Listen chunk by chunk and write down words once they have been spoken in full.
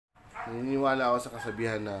Naniniwala ako sa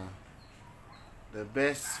kasabihan na the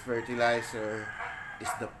best fertilizer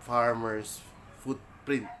is the farmer's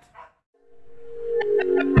footprint.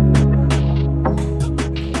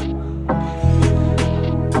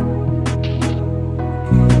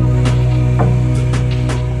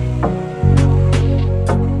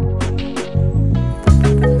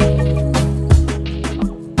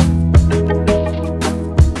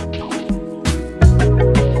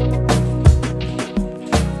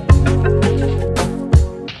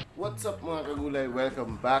 What's up mga kagulay?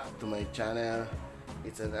 Welcome back to my channel.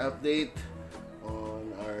 It's an update on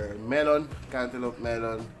our melon, cantaloupe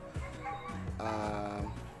melon.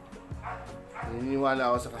 Naniniwala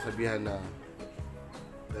ako sa kasabihan na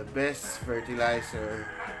the best fertilizer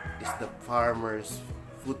is the farmer's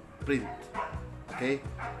footprint. Okay?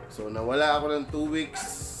 So nawala ako ng 2 weeks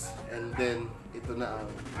and then ito na ang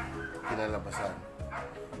kinalabasan.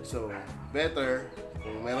 So better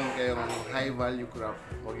kung meron kayong high value crop,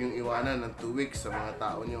 huwag yung iwanan ng 2 weeks sa mga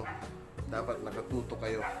tao nyo. Dapat nakatuto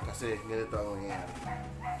kayo kasi ganito ang mangyayari.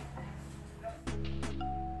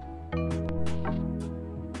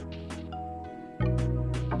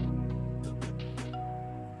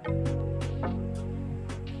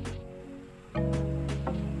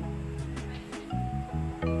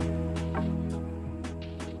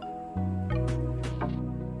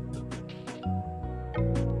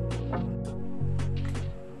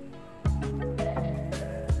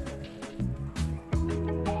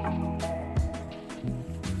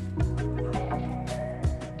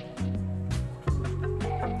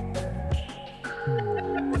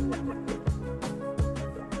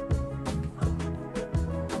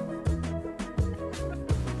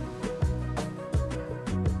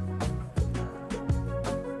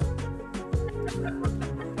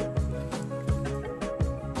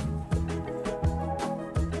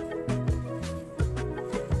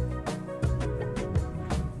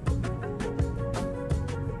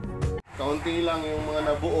 Kaunti lang yung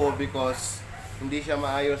mga nabuo because hindi siya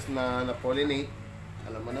maayos na pollinate.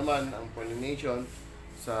 Alam mo naman, ang pollination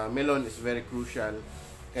sa melon is very crucial.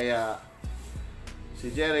 Kaya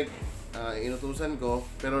si Jeric, inutusan ko,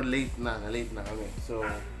 pero late na kami. So,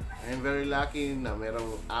 I'm very lucky na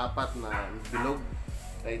merong 4 na bilog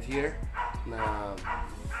right here na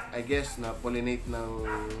I guess na pollinate ng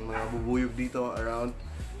mga bubuyog dito around.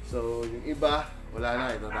 So, yung iba, wala na,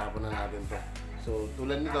 itatapon na natin to. So,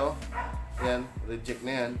 tulad nito, ayan, reject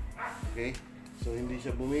na yan. Okay? So, hindi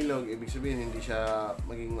siya bumilog. Ibig sabihin, hindi siya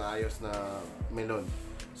maging maayos na melon.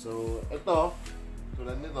 So, ito,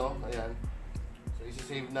 tulad nito, ayan. So,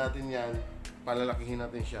 isi-save natin yan. Palalakihin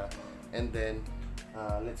natin siya. And then,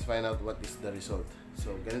 let's find out what is the result.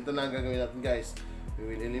 So, ganito na ang gagawin natin, guys. We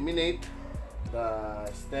will eliminate the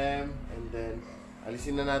stem. And then,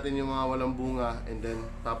 alisin na natin yung mga walang bunga. And then,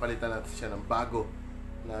 papalitan natin siya ng bago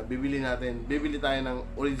na bibili tayo ng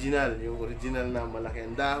original, yung original na malaki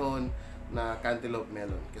ang dahon na cantaloupe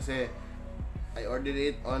melon. Kasi I ordered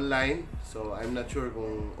it online, so I'm not sure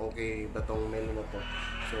kung okay ba tong melon na to.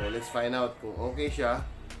 So let's find out kung okay siya,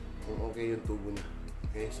 kung okay yung tubo niya.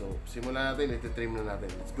 Okay, so simulan natin, iti-trim na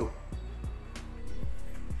natin. Let's go!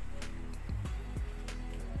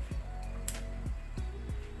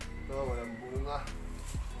 Ito, walang bunga.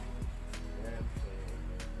 Ayan, so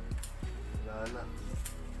wala na.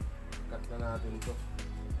 Cut na natin to.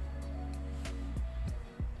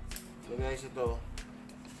 So guys, ito,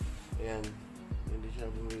 ayan, hindi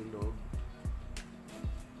siya bumilog.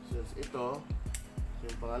 So ito,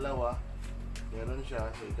 yung pangalawa, meron siya,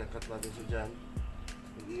 so ikakat natin siya dyan.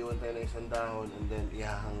 Mag-iwan tayo ng isang dahon and then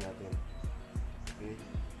ihahang natin. Okay,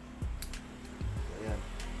 so ayan.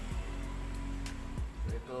 So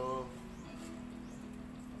ito,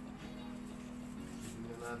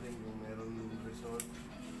 tignan natin kung meron result.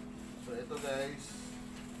 So ito guys,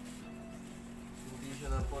 hindi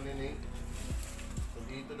siya na-pollinate. So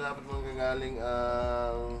dito dapat manggagaling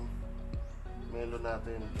ang melon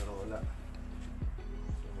natin, pero wala.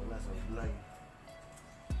 So wala, sa fly.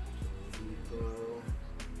 So dito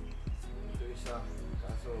isa,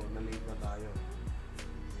 kaso na-late na tayo.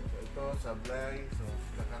 So ito, sablay. So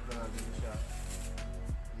kakat na natin siya.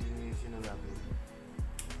 Linisin na natin.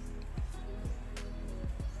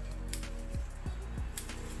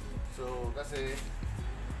 So, kasi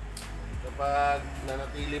kapag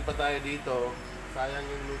nanatili pa tayo dito, sayang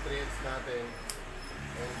yung nutrients natin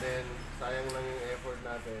and then sayang lang yung effort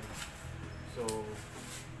natin. So,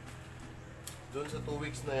 doon sa 2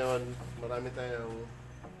 weeks na yon, marami tayong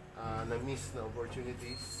na-miss na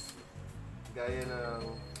opportunities. Gaya ng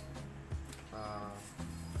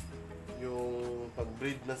yung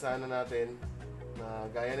pag-breed na sana natin na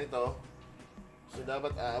gaya nito. So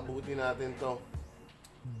dapat aabuti natin to,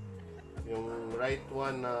 yung right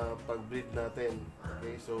one na pag-breed natin.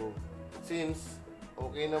 Okay, so since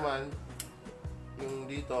okay naman yung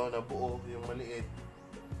dito na buo, yung maliit,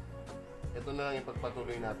 ito na lang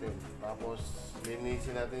ipagpatuloy natin. Tapos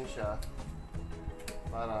linisin natin siya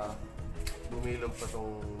para bumilog pa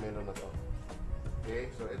tong melon na to.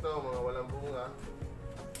 Okay, so ito mga walang bunga.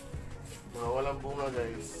 Mga walang bunga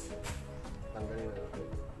guys, tanggalin na natin.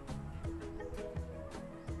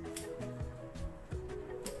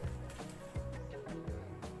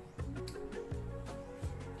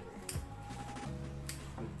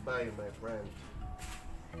 Goodbye my friend.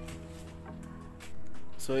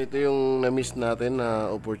 So ito yung na-miss natin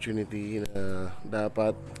na opportunity na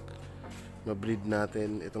dapat ma-breed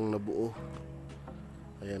natin itong nabuo.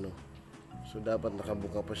 Ayan o. So dapat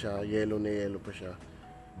nakabuka pa siya, yellow na yellow pa siya,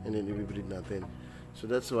 and then i-breed natin. So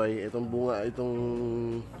that's why itong bunga,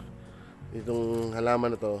 itong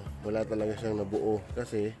halaman na to, wala talaga siyang nabuo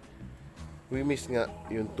kasi we miss nga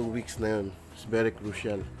yung 2 weeks na yun. It's very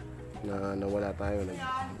crucial na nawala tayo,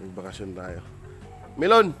 nagbakasyon tayo.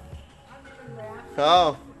 Melon!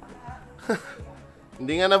 Oo.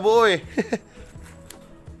 Hindi nga nabuo eh.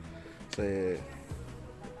 So,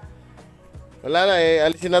 wala na eh,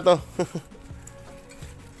 alisin na to.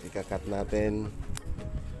 Ikakat natin.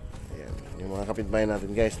 Ayan, yung mga kapitbahay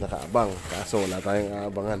natin guys, nakaabang. Kaso wala tayong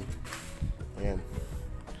aabangan. Ayan.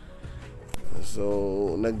 So,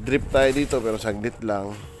 nag-drip tayo dito pero saglit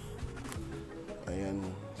lang. Ayan.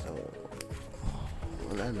 So,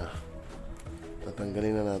 wala na.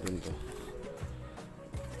 Tatanggalin na natin to.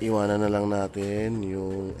 Iwanan na lang natin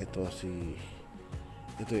yung ito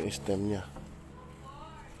yung stem niya.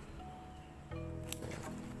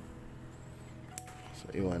 So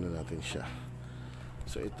iwanan natin siya.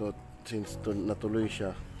 So ito, since natuloy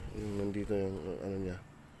siya, yung nandito yung ano niya,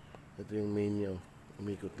 ito yung main niya,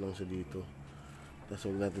 umikot lang siya dito. Tapos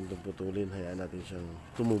huwag natin itong putulin, hayaan natin siyang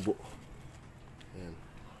tumubo. Ayan.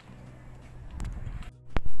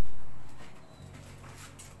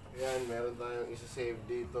 Ayan, meron tayong isa-save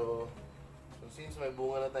dito. So since may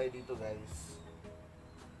bunga na tayo dito guys,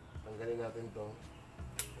 tanggalin natin to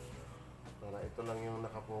para ito lang yung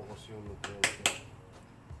nakapokus yung nutrients.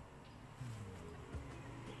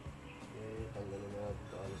 Okay, tanggalin na natin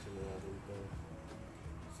to, alisin na natin to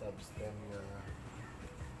substem na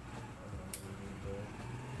dito.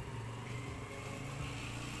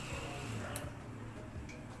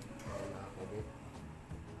 Nakakabit.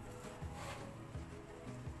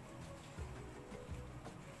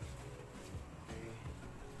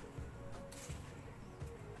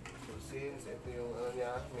 Since ito yung ano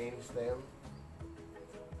niya, main stem,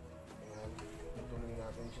 ayan, tutuloy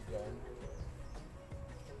natin siya dyan.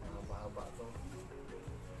 Mahaba-haba ito.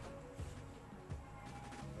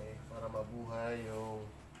 Okay, para mabuhay yung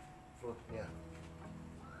fruit niya.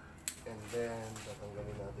 And then,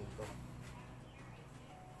 tatanggalin natin ito.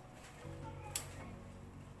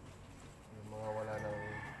 Yung mga wala ng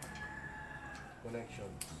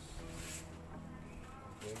connection.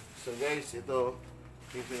 Okay, so guys, ito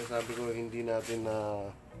yung sinasabi ko, hindi natin na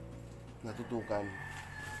natutukan.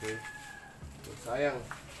 Okay? So, sayang.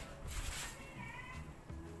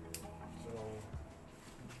 So,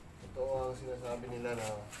 ito ang sinasabi nila na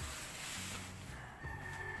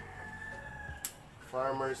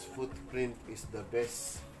farmer's footprint is the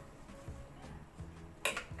best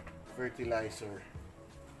fertilizer.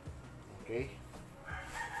 Okay?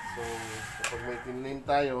 So, kapag may tinanim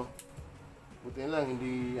tayo, buti lang,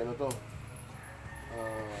 hindi ano to,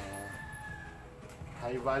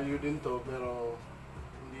 high value din to pero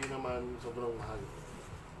hindi naman sobrang mahal.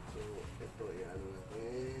 So ito i-ano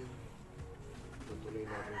natin, tutuloy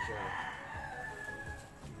natin siya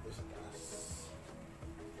dito sa taas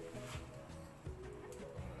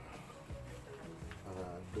para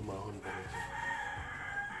dumahon pa rin siya.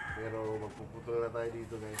 Pero magpuputol na tayo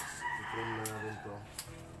dito guys, i-trim na natin to.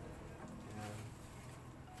 Ayan.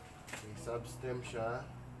 Okay, substem siya.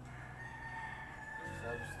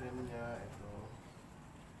 Substem niya, ito.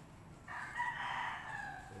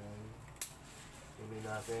 Ayan. Tuloy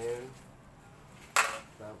natin.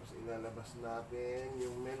 Tapos ilalabas natin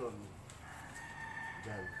yung melon.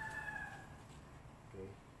 Diyan. Okay.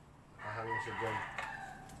 Nakahangin siya dyan.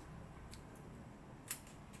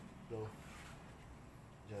 Ito.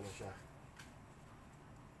 Diyan na siya.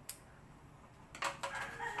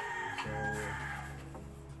 So,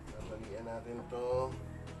 natalian natin to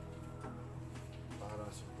para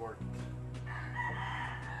support.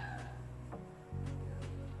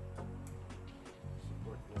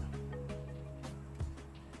 Support na.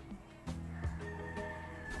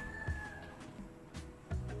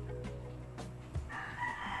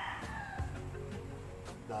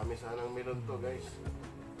 Dami sanang melon to guys.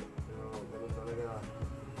 Pero ganun talaga.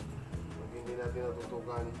 Pag hindi natin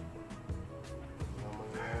natutukan, ang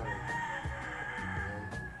mangyayari. Ayan.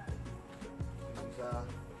 Isa.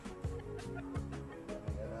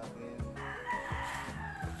 Tingnan natin.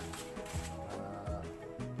 Para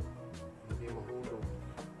hindi mahulog.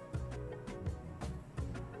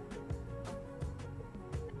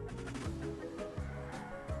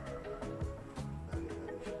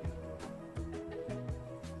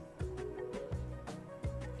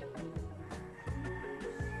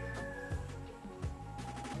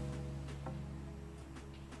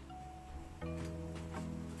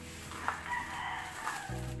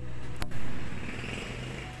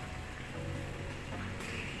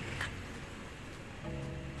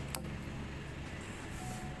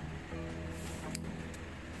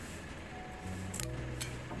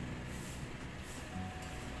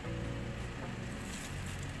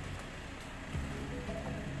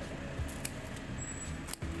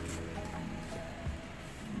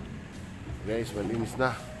 Guys, malinis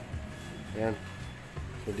na. Ayan.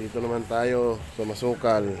 So dito naman tayo sa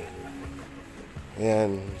masukal.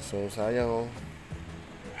 Ayan. So sayang oh.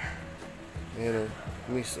 Ayan oh.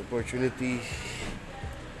 Missed opportunity.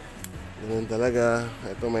 Ganun talaga.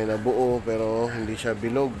 Ito may nabuo pero hindi siya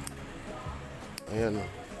bilog. Ayan oh.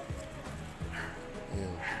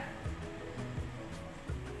 Ayan.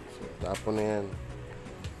 So tapon na yan.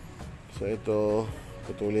 So ito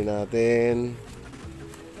putulin natin.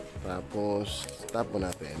 Tapos tapon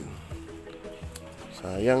natin.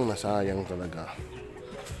 Sayang na sayang talaga.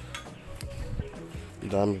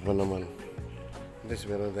 Dami pa naman. Tapos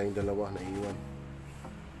meron tayong dalawa na iwan.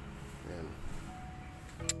 Ayan.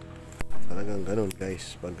 Talagang ganun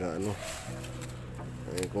guys. Pagka ano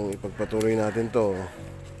kung ipagpatuloy natin to,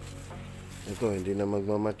 ito hindi na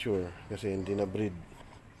magmamature kasi hindi na breed.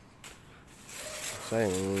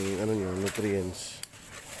 Sayang ano nyo, nutrients.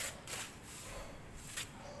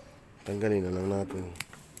 Tanggalin na lang natin.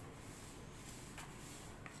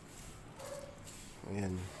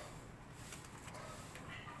 Ayan.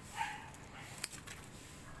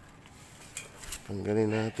 Tanggalin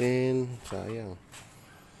natin. Sayang.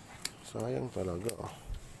 Sayang talaga.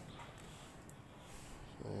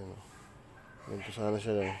 Ayan. Ganito sana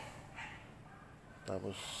siya lang.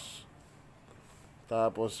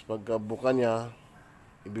 Tapos pagkabuka niya,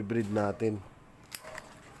 ibibreed natin.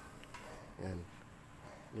 Ayan.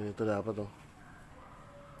 Ganito dapat oh.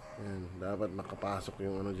 Ayan, dapat nakapasok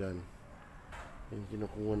yung ano dyan. Yung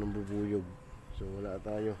kinukuha ng bubuyog. So wala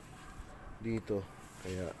tayo dito.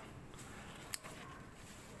 Kaya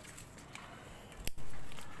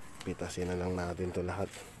pitasin na lang natin to lahat.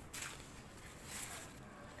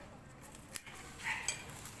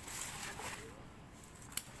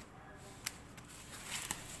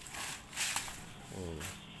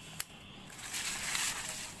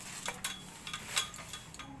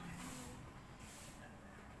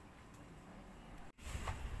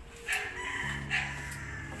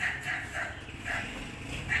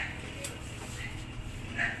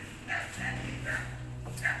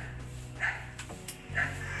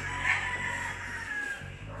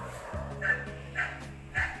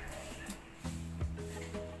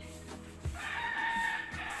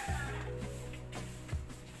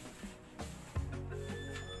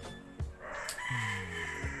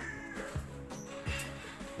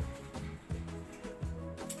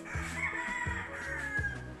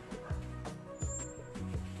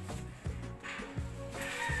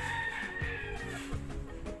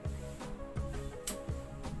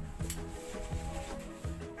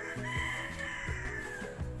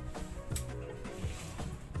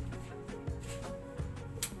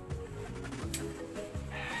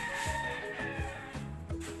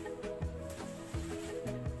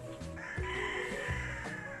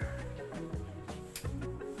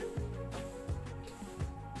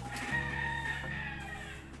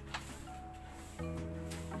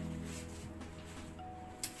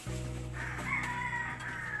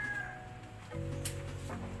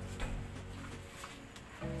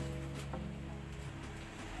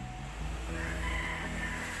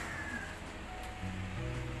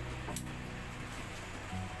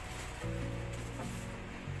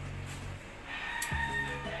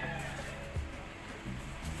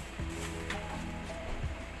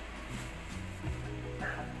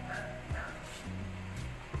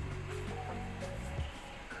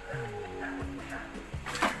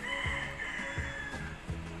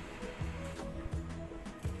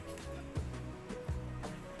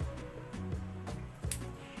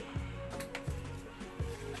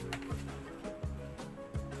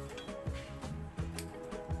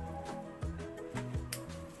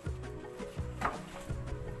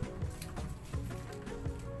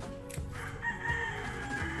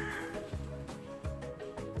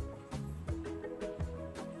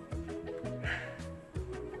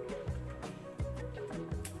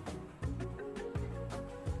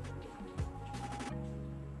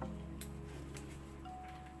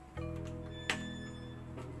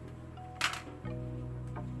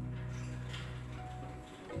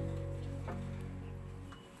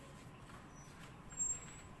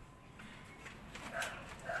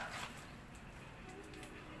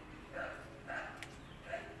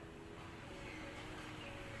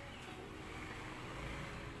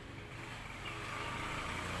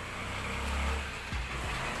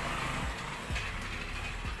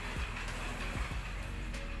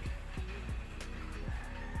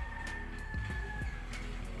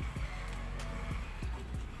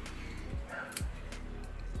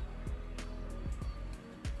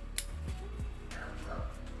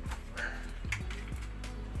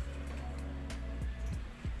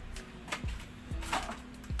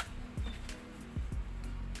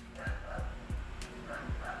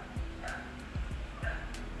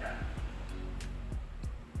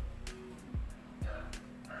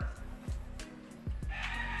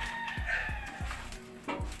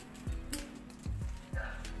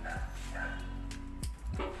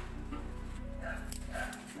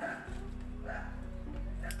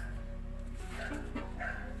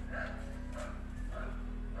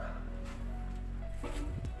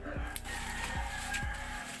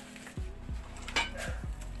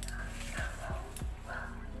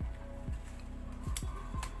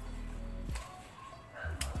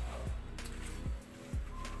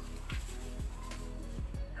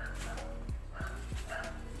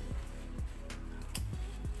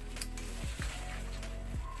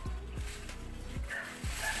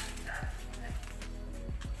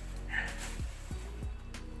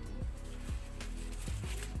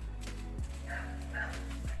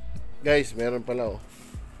 Guys, meron pala oh.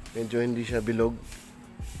 Medyo hindi siya bilog.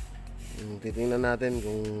 Titingnan natin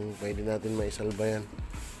kung pwede natin maisalba yan.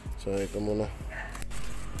 So ito muna.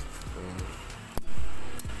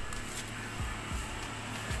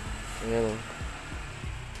 Ayan oh.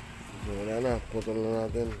 So wala na, putol na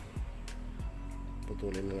natin.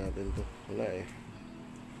 Putulin na natin to. Wala eh.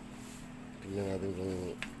 Tingnan natin kung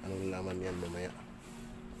anong laman yan mamaya.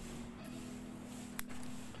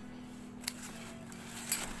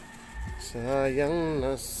 Sayang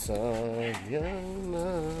na, sayang na.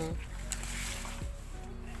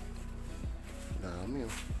 Dami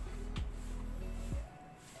oh.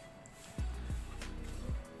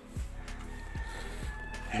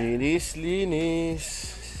 Linis, linis.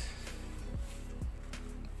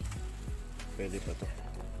 Pwede pa to.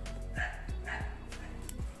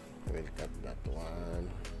 I will cut that one.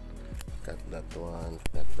 Cut that one.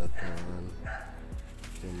 Cut that one.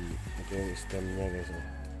 Ito yung stem niya guys oh.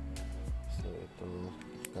 So ito,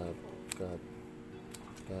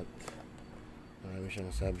 cut. Marami siyang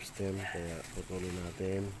substem, kaya putulin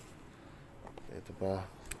natin. Ito pa,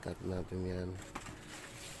 cut natin yan.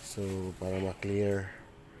 So para ma-clear.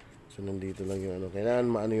 So nandito lang yung ano, kailangan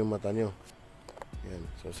maano yung mata nyo. Yan,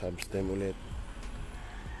 so substem ulit.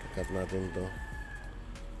 Cut natin to.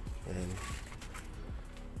 Yan.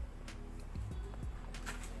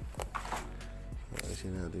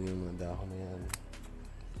 Ayusin natin yung mga dahon na yan.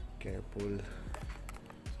 Careful.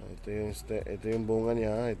 So ito yung bunga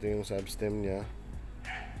niya, ito yung substem niya.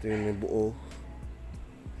 Ito yung buo.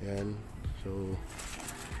 Yan. So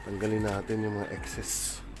tanggalin natin yung mga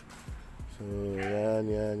excess. So yan.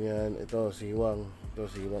 Ito siwang. Ito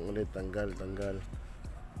siwang ulit, tanggal.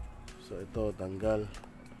 So ito tanggal.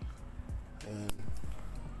 Yan.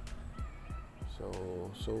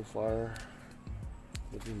 So far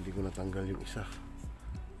hindi ko natanggal yung isa.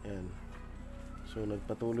 Yan. So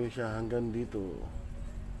nagpatuloy siya hanggang dito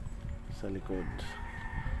sa likod.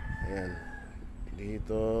 Ayan.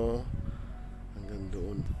 Dito hanggang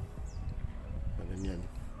doon. Ganyan.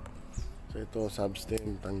 So ito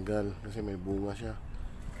substem tanggal kasi may bunga siya.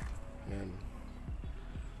 Ayan.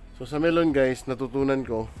 So sa melon guys, natutunan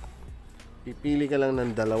ko, pipili ka lang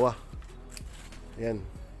ng dalawa. Ayan.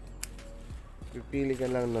 Pipili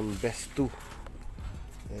ka lang ng best 2.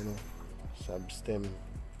 Ayan o. Substem.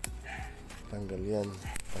 Tanggal yan.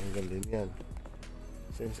 Tanggal din yan.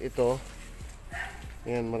 Since ito,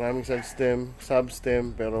 yan, maraming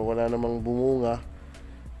substem, pero wala namang bumunga.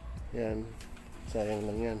 Yan. Sayang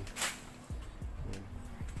lang yan.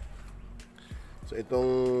 So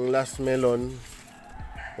itong last melon,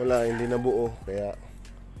 wala, hindi nabuo. Kaya,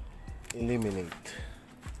 eliminate.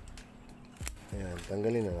 Ayan,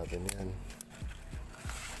 tanggalin na natin yan.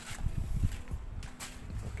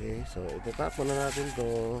 Okay, so itatapon na natin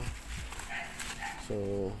to.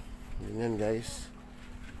 So, ganyan guys.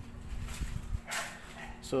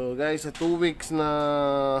 So guys, sa 2 weeks na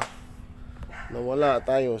nawala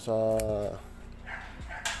tayo sa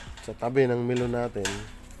tabi ng melon natin,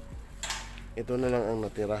 ito na lang ang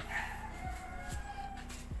natira.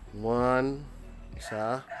 1,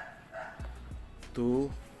 isa, 2,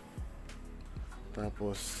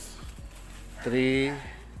 tapos 3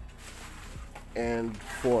 and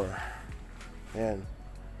 4. Ayan.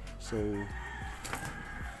 So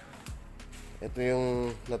ito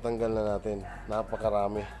yung natanggal na natin.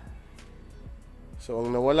 Napakarami. So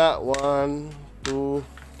ang nawala, 1, 2,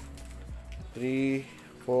 3,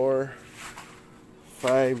 4,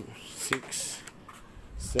 5, 6,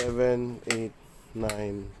 7, 8,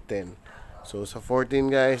 9, 10. So sa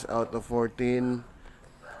 14 guys, out of 14,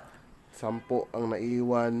 10 ang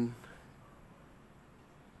naiwan.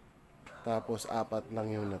 Tapos 4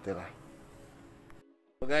 lang yung natira.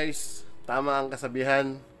 So guys, tama ang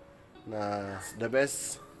kasabihan na the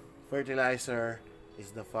best fertilizer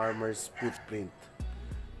is the farmer's footprint.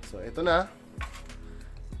 So ito na.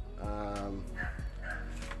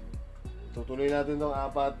 Tutuloy natin tong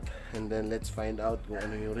 4 and then let's find out kung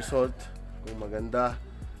ano yung result, kung maganda.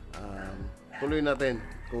 Tuloy natin.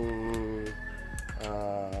 Kung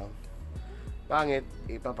pangit,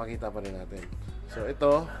 ipapakita pa rin natin. So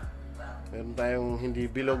ito, meron tayong hindi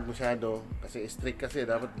bilog masyado kasi strict kasi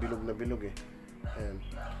dapat bilog na bilog eh. Ayan.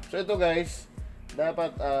 So ito guys,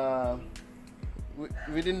 dapat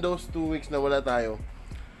within those 2 weeks na wala tayo,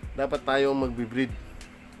 dapat tayo magbe-breed.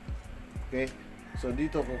 Okay? So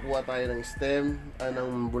dito kukuha tayo ng stem,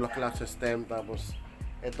 ng bulaklak sa stem, tapos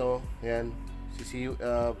ito, yan,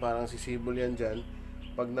 parang sisibol yan dyan.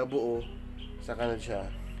 Pag nabuo, saka na siya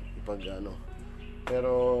ipag ano.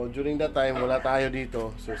 Pero during that time, wala tayo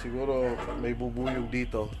dito. So siguro may bubuyog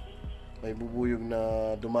dito. May bubuyog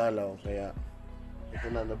na dumalaw, kaya Ito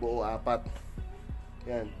na, nabuo 4.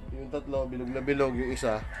 Yan, yung tatlo, bilog na bilog. Yung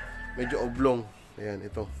isa, medyo oblong. Ayan,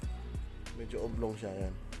 ito. Medyo oblong siya,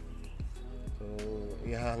 yan. So,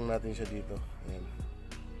 ihahang natin siya dito. Ayan.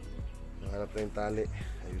 Nahanap na yung tali.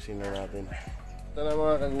 Ayusin na natin. Ito na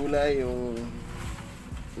mga kagulay, yung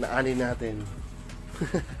naani natin.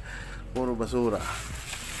 Puro basura.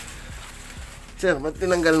 Sir, ba't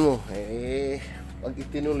tinanggal mo? Pag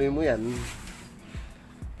itinuloy mo yan,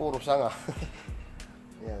 puro sanga.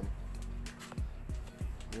 Yan.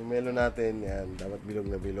 Yung melon natin, yan, dapat bilog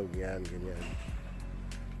na bilog, yan, ganyan.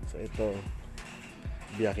 So ito,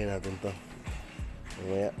 biyakin natin to.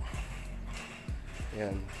 Mamaya.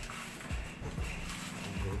 Yan.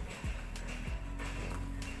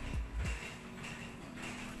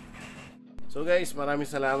 So guys, maraming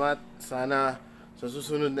salamat. Sana sa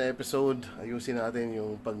susunod na episode, ayusin natin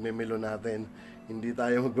yung pagmemelo natin. Hindi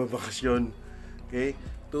tayo magbabakasyon. Okay?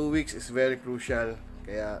 2 weeks is very crucial.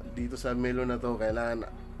 Kaya dito sa melon na to,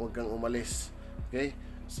 kailangan huwag kang umalis. Okay?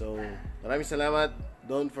 So, maraming salamat.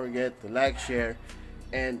 Don't forget to like, share,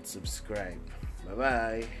 and subscribe.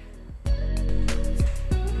 Bye-bye!